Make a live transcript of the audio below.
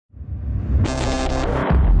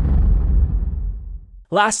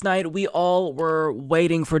Last night, we all were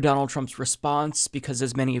waiting for Donald Trump's response because,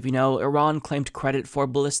 as many of you know, Iran claimed credit for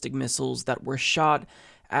ballistic missiles that were shot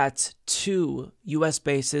at 2 U.S.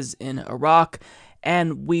 bases in Iraq,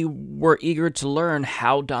 and we were eager to learn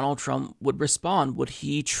how Donald Trump would respond. Would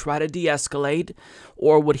he try to de-escalate,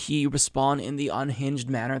 or would he respond in the unhinged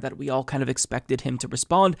manner that we all kind of expected him to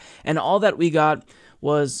respond? And all that we got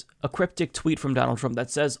was a cryptic tweet from Donald Trump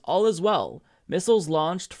that says, "All is well. Missiles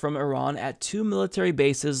launched from Iran at 2 military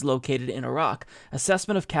bases located in Iraq.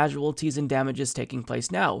 Assessment of casualties and damages taking place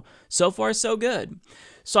now. So far, so good."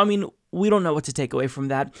 So, I mean, we don't know what to take away from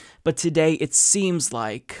that, but today it seems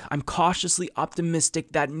like I'm cautiously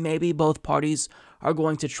optimistic that maybe both parties are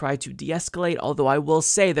going to try to de-escalate, although I will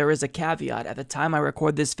say there is a caveat. At the time I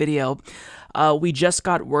record this video, we just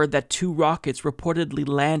got word that 2 rockets reportedly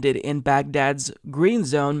landed in Baghdad's Green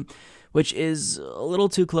Zone, which is a little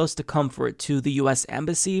too close to comfort to the U.S.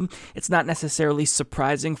 Embassy. It's not necessarily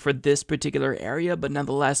surprising for this particular area, but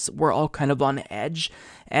nonetheless, we're all kind of on edge,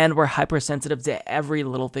 and we're hypersensitive to every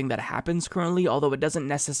little thing that happens currently, although it doesn't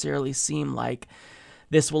necessarily seem like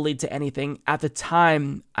this will lead to anything at the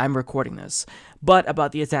time I'm recording this. But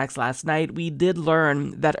about the attacks last night, we did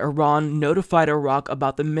learn that Iran notified Iraq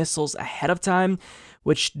about the missiles ahead of time,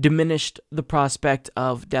 which diminished the prospect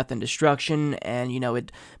of death and destruction, and,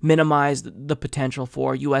 it minimized the potential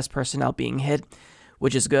for U.S. personnel being hit,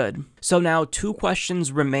 which is good. So now 2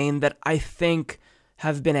 questions remain that I think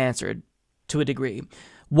have been answered to a degree.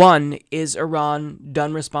 One, is Iran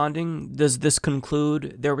done responding? Does this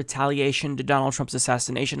conclude their retaliation to Donald Trump's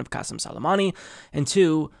assassination of Qasem Soleimani? And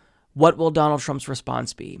 2, what will Donald Trump's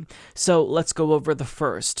response be? So let's go over the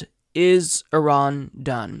first. Is Iran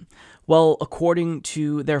done? Well, according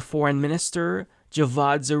to their foreign minister,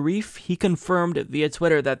 Javad Zarif, he confirmed via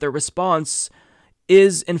Twitter that their response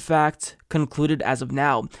is, in fact, concluded as of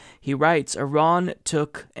now. He writes, Iran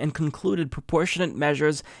took and concluded proportionate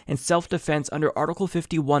measures in self-defense under Article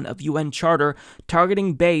 51 of UN Charter,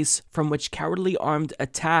 targeting base from which cowardly armed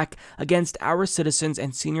attack against our citizens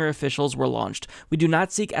and senior officials were launched. We do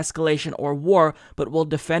not seek escalation or war, but will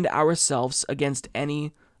defend ourselves against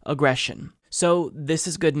any aggression. So this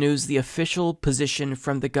is good news. The official position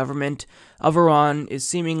from the government of Iran is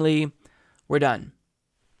seemingly, we're done.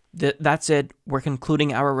 That's it. We're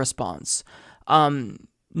concluding our response.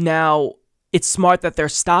 Now, it's smart that they're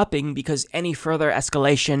stopping because any further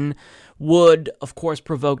escalation would, of course,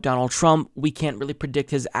 provoke Donald Trump. We can't really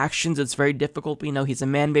predict his actions. It's very difficult. We know he's a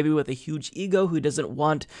man maybe with a huge ego who doesn't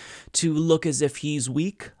want to look as if he's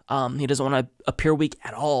weak. He doesn't want to appear weak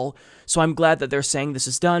at all. So I'm glad that they're saying this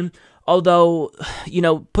is done. Although,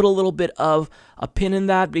 put a little bit of a pin in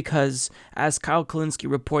that because, as Kyle Kalinske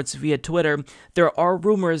reports via Twitter, there are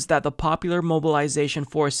rumors that the Popular Mobilization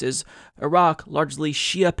Forces, Iraq, largely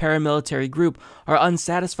Shia paramilitary group, are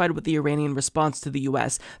unsatisfied with the Iranian response to the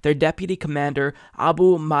U.S. Their deputy commander,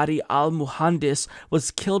 Abu Mahdi al-Muhandis, was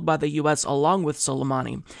killed by the U.S. along with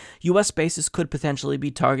Soleimani. U.S. bases could potentially be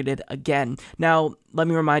targeted again. Now, let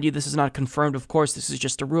me remind you, this is not confirmed, of course, this is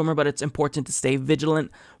just a rumor, but it's important to stay vigilant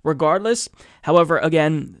regardless. However,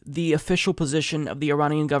 again, the official position of the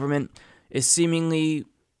Iranian government is seemingly,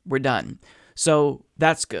 we're done. So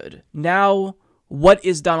that's good. Now, what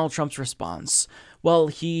is Donald Trump's response? Well,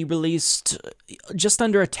 he released just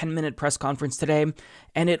under a 10-minute press conference today,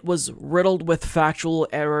 and it was riddled with factual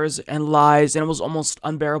errors and lies, and it was almost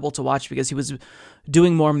unbearable to watch because he was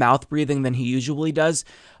doing more mouth breathing than he usually does.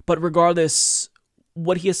 But regardless,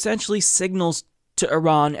 what he essentially signals to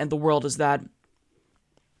Iran and the world is that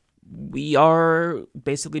we are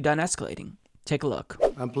basically done escalating. Take a look.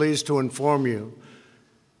 I'm pleased to inform you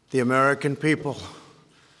the American people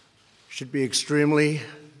should be extremely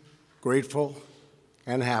grateful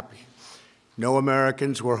and happy. No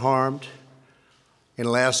Americans were harmed in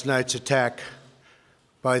last night's attack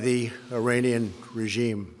by the Iranian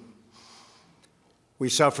regime. We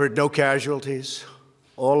suffered no casualties.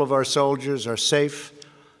 All of our soldiers are safe,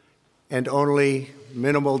 and only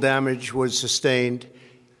minimal damage was sustained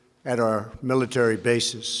at our military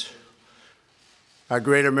bases. Our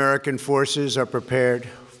great American forces are prepared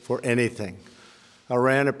for anything.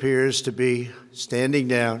 Iran appears to be standing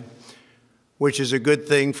down, which is a good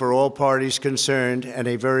thing for all parties concerned and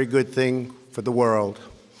a very good thing for the world.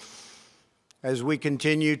 As we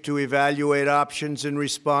continue to evaluate options in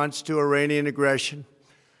response to Iranian aggression,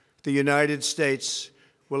 the United States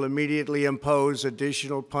will immediately impose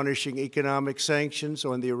additional punishing economic sanctions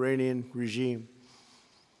on the Iranian regime.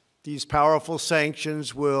 These powerful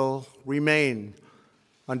sanctions will remain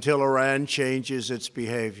until Iran changes its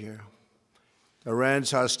behavior.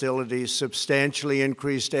 Iran's hostilities substantially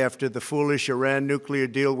increased after the foolish Iran nuclear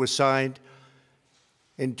deal was signed,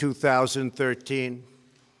 in 2013,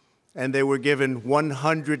 and they were given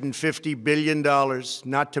 $150 billion,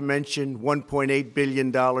 not to mention $1.8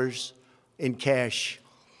 billion in cash.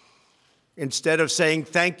 Instead of saying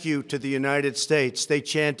thank you to the United States, they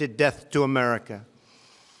chanted death to America.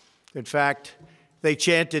 In fact, they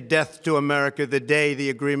chanted death to America the day the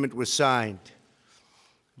agreement was signed.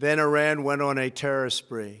 Then Iran went on a terror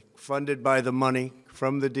spree, funded by the money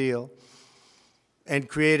from the deal, and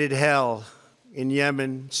created hell in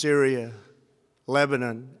Yemen, Syria,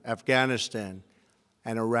 Lebanon, Afghanistan,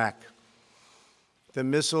 and Iraq. The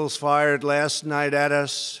missiles fired last night at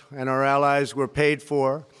us and our allies were paid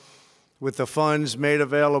for with the funds made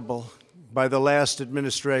available by the last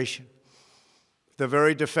administration. The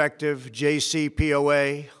very defective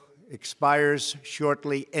JCPOA expires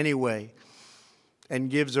shortly anyway and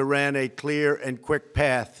gives Iran a clear and quick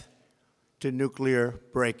path to nuclear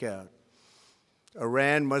breakout.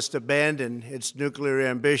 Iran must abandon its nuclear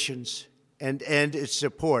ambitions and end its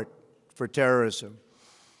support for terrorism.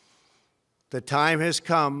 The time has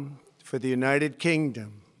come for the United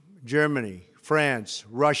Kingdom, Germany, France,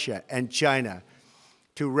 Russia, and China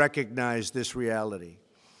to recognize this reality.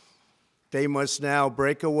 They must now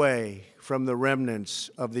break away from the remnants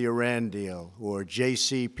of the Iran deal, or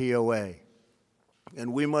JCPOA.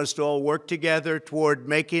 And we must all work together toward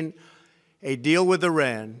making a deal with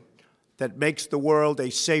Iran that makes the world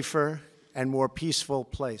a safer and more peaceful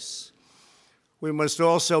place. We must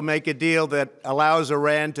also make a deal that allows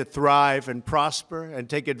Iran to thrive and prosper and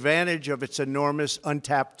take advantage of its enormous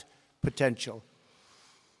untapped potential.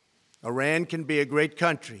 Iran can be a great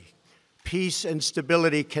country. Peace and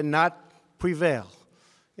stability cannot prevail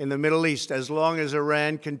in the Middle East as long as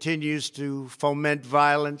Iran continues to foment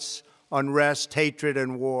violence, unrest, hatred,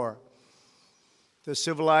 and war. The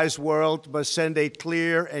civilized world must send a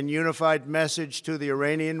clear and unified message to the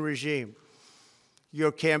Iranian regime.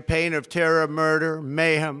 Your campaign of terror, murder,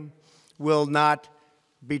 mayhem will not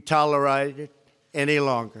be tolerated any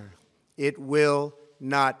longer. It will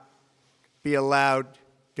not be allowed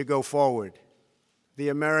to go forward. The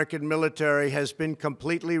American military has been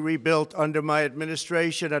completely rebuilt under my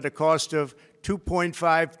administration at a cost of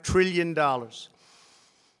 $2.5 trillion.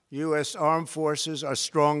 U.S. armed forces are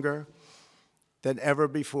stronger than ever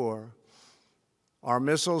before. Our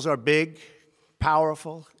missiles are big,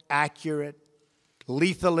 powerful, accurate,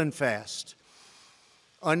 lethal, and fast.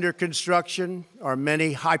 Under construction are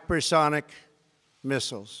many hypersonic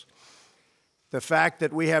missiles. The fact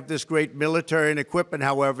that we have this great military and equipment,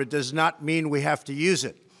 however, does not mean we have to use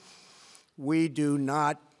it. We do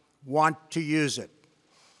not want to use it.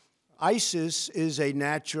 ISIS is a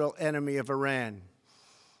natural enemy of Iran.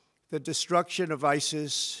 The destruction of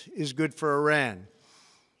ISIS is good for Iran,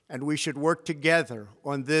 and we should work together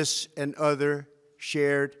on this and other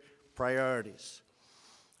shared priorities.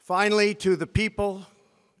 Finally, to the people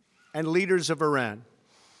and leaders of Iran,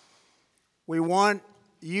 we want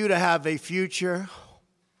you to have a future,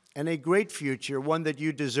 and a great future, one that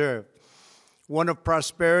you deserve, one of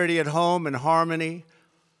prosperity at home and harmony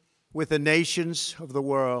with the nations of the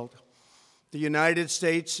world. The United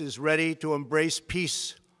States is ready to embrace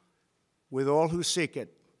peace with all who seek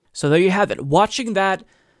it. So there you have it. Watching that,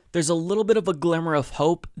 there's a little bit of a glimmer of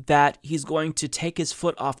hope that he's going to take his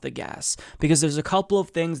foot off the gas, because there's a couple of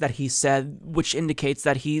things that he said which indicates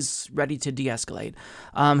that he's ready to de-escalate.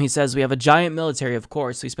 He says we have a giant military, of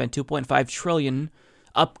course. We spent $2.5 trillion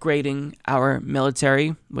upgrading our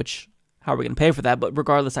military, which, how are we going to pay for that? But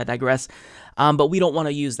regardless, I digress. But we don't want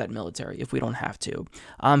to use that military if we don't have to.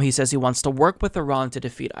 He says he wants to work with Iran to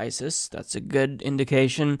defeat ISIS. That's a good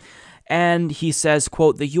indication. And he says,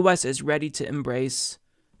 quote, the U.S. is ready to embrace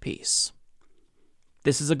peace.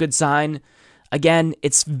 This is a good sign. Again,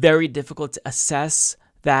 it's very difficult to assess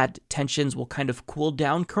that tensions will kind of cool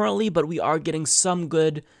down currently, but we are getting some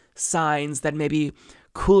good signs that maybe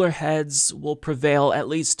cooler heads will prevail, at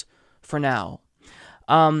least for now.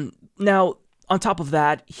 Now, on top of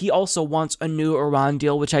that, he also wants a new Iran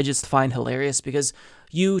deal, which I just find hilarious, because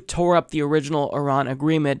you tore up the original Iran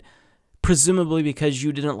agreement presumably because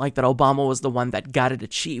you didn't like that Obama was the one that got it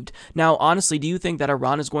achieved. Now, honestly, do you think that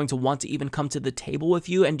Iran is going to want to even come to the table with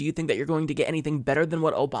you? And do you think that you're going to get anything better than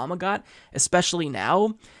what Obama got, especially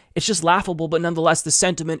now? It's just laughable, but nonetheless, the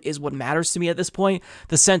sentiment is what matters to me at this point.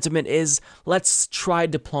 The sentiment is, let's try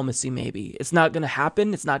diplomacy maybe. It's not going to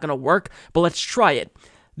happen. It's not going to work, but let's try it.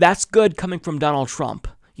 That's good coming from Donald Trump.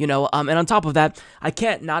 You know, and on top of that, I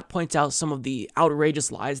can't not point out some of the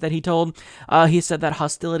outrageous lies that he told. He said that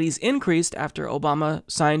hostilities increased after Obama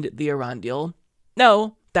signed the Iran deal.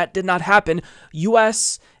 No, that did not happen.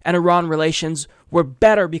 U.S. and Iran relations were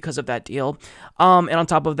better because of that deal. And on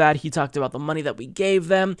top of that, he talked about the money that we gave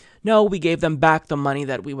them. No, we gave them back the money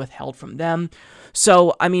that we withheld from them.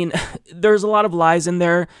 So, I mean, there's a lot of lies in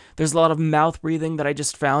there. There's a lot of mouth breathing that I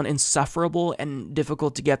just found insufferable and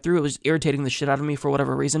difficult to get through. It was irritating the shit out of me for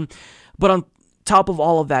whatever reason. But on top of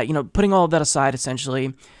all of that, putting all of that aside,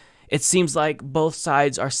 essentially, it seems like both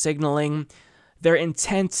sides are signaling their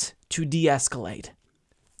intent to de-escalate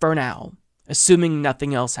for now, assuming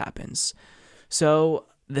nothing else happens. So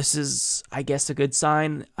this is, I guess, a good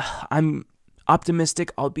sign. I'm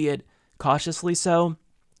optimistic, albeit cautiously so.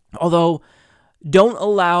 Although, don't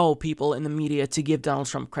allow people in the media to give Donald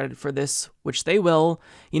Trump credit for this, which they will.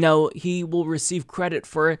 He will receive credit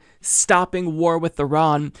for stopping war with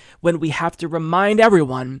Iran when we have to remind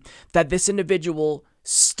everyone that this individual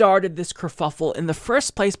started this kerfuffle in the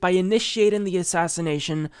first place by initiating the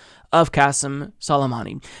assassination of Qasem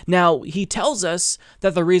Soleimani. Now, he tells us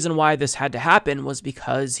that the reason why this had to happen was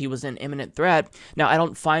because he was an imminent threat. Now, I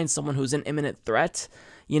don't find someone who's an imminent threat.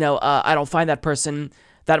 I don't find that person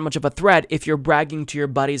that much of a threat if you're bragging to your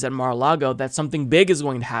buddies at Mar-a-Lago that something big is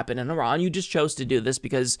going to happen in Iran. You just chose to do this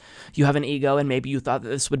because you have an ego and maybe you thought that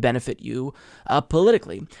this would benefit you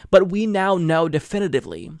politically. But we now know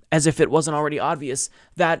definitively, as if it wasn't already obvious,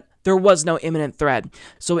 that there was no imminent threat.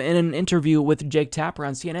 So in an interview with Jake Tapper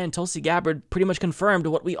on CNN, Tulsi Gabbard pretty much confirmed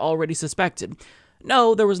what we already suspected.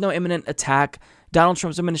 No, there was no imminent attack. Donald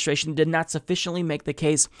Trump's administration did not sufficiently make the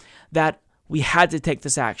case that we had to take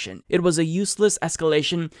this action. It was a useless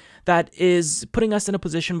escalation that is putting us in a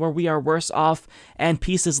position where we are worse off and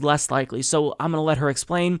peace is less likely. So I'm going to let her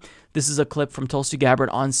explain. This is a clip from Tulsi Gabbard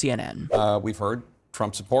on CNN. We've heard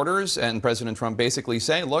Trump supporters and President Trump basically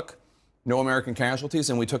say, look, no American casualties,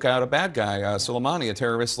 and we took out a bad guy, Soleimani, a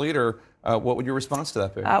terrorist leader. What would your response to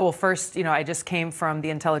that be? Well, first, I just came from the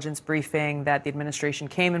intelligence briefing that the administration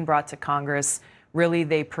came and brought to Congress. Really,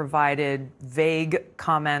 they provided vague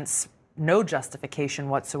comments, no justification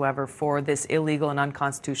whatsoever for this illegal and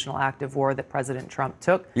unconstitutional act of war that President Trump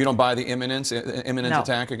took. You don't buy the imminent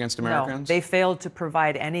attack against Americans? No, they failed to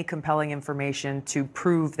provide any compelling information to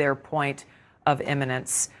prove their point of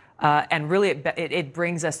imminence. And really, it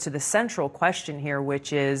brings us to the central question here,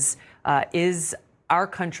 which is our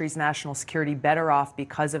country's national security better off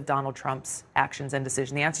because of Donald Trump's actions and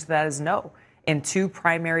decision? The answer to that is no, in two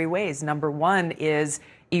primary ways. Number one is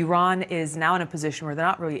Iran is now in a position where they're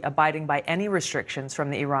not really abiding by any restrictions from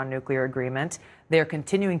the Iran nuclear agreement. They're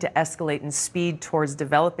continuing to escalate in speed towards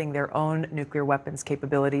developing their own nuclear weapons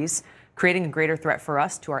capabilities, creating a greater threat for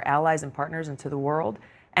us, to our allies and partners, and to the world.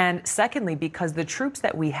 And secondly, because the troops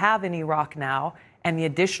that we have in Iraq now and the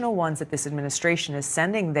additional ones that this administration is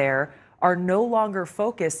sending there are no longer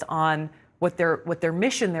focused on what their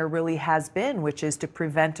mission there really has been, which is to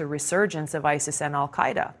prevent a resurgence of ISIS and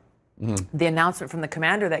al-Qaeda. Mm-hmm. The announcement from the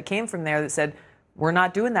commander that came from there that said, we're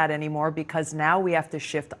not doing that anymore because now we have to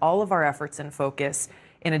shift all of our efforts and focus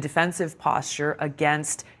in a defensive posture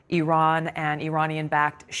against Iran and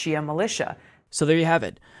Iranian-backed Shia militia. So there you have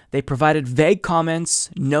it. They provided vague comments,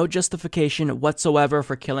 no justification whatsoever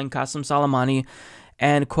for killing Qasem Soleimani,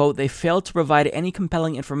 and, quote, they failed to provide any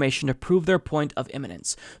compelling information to prove their point of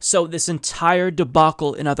imminence. So this entire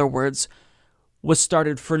debacle, in other words, was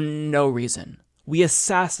started for no reason. We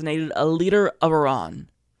assassinated a leader of Iran,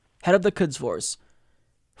 head of the Quds Force,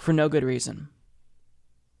 for no good reason.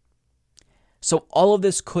 So all of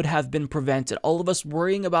this could have been prevented. All of us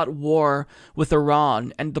worrying about war with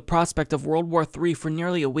Iran and the prospect of World War III for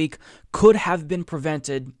nearly a week could have been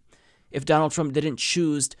prevented if Donald Trump didn't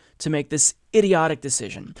choose to make this idiotic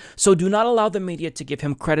decision. So do not allow the media to give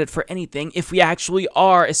him credit for anything if we actually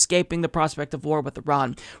are escaping the prospect of war with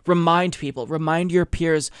Iran. Remind people, remind your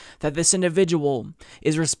peers that this individual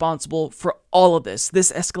is responsible for all of this.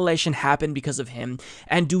 This escalation happened because of him.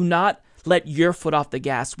 And do not let your foot off the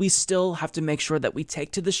gas. We still have to make sure that we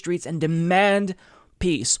take to the streets and demand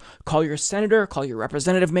peace. Call your senator, call your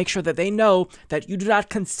representative, make sure that they know that you do not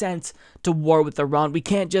consent to war with Iran. We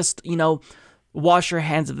can't just, wash our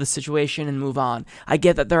hands of the situation and move on. I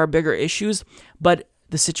get that there are bigger issues, but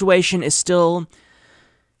the situation is still,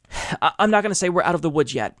 I'm not going to say we're out of the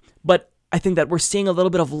woods yet, but I think that we're seeing a little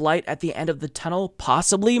bit of light at the end of the tunnel,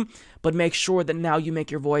 possibly, but make sure that now you make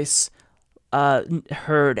your voice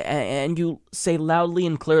heard and you say loudly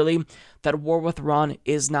and clearly that war with Iran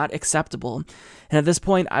is not acceptable. And at this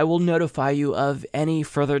point, I will notify you of any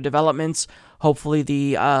further developments. Hopefully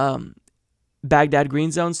the Baghdad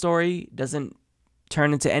Green Zone story doesn't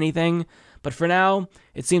turn into anything. But for now,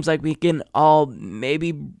 it seems like we can all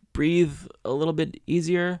maybe breathe a little bit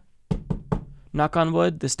easier. Knock on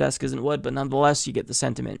wood. This desk isn't wood, but nonetheless, you get the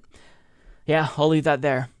sentiment. Yeah, I'll leave that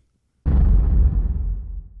there.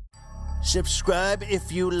 Subscribe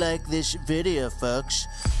if you like this video, folks.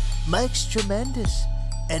 Mike's tremendous,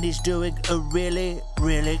 and he's doing a really,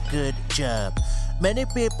 really good job. Many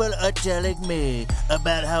people are telling me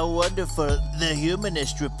about how wonderful the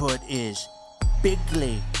Humanist Report is. Big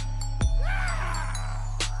glee.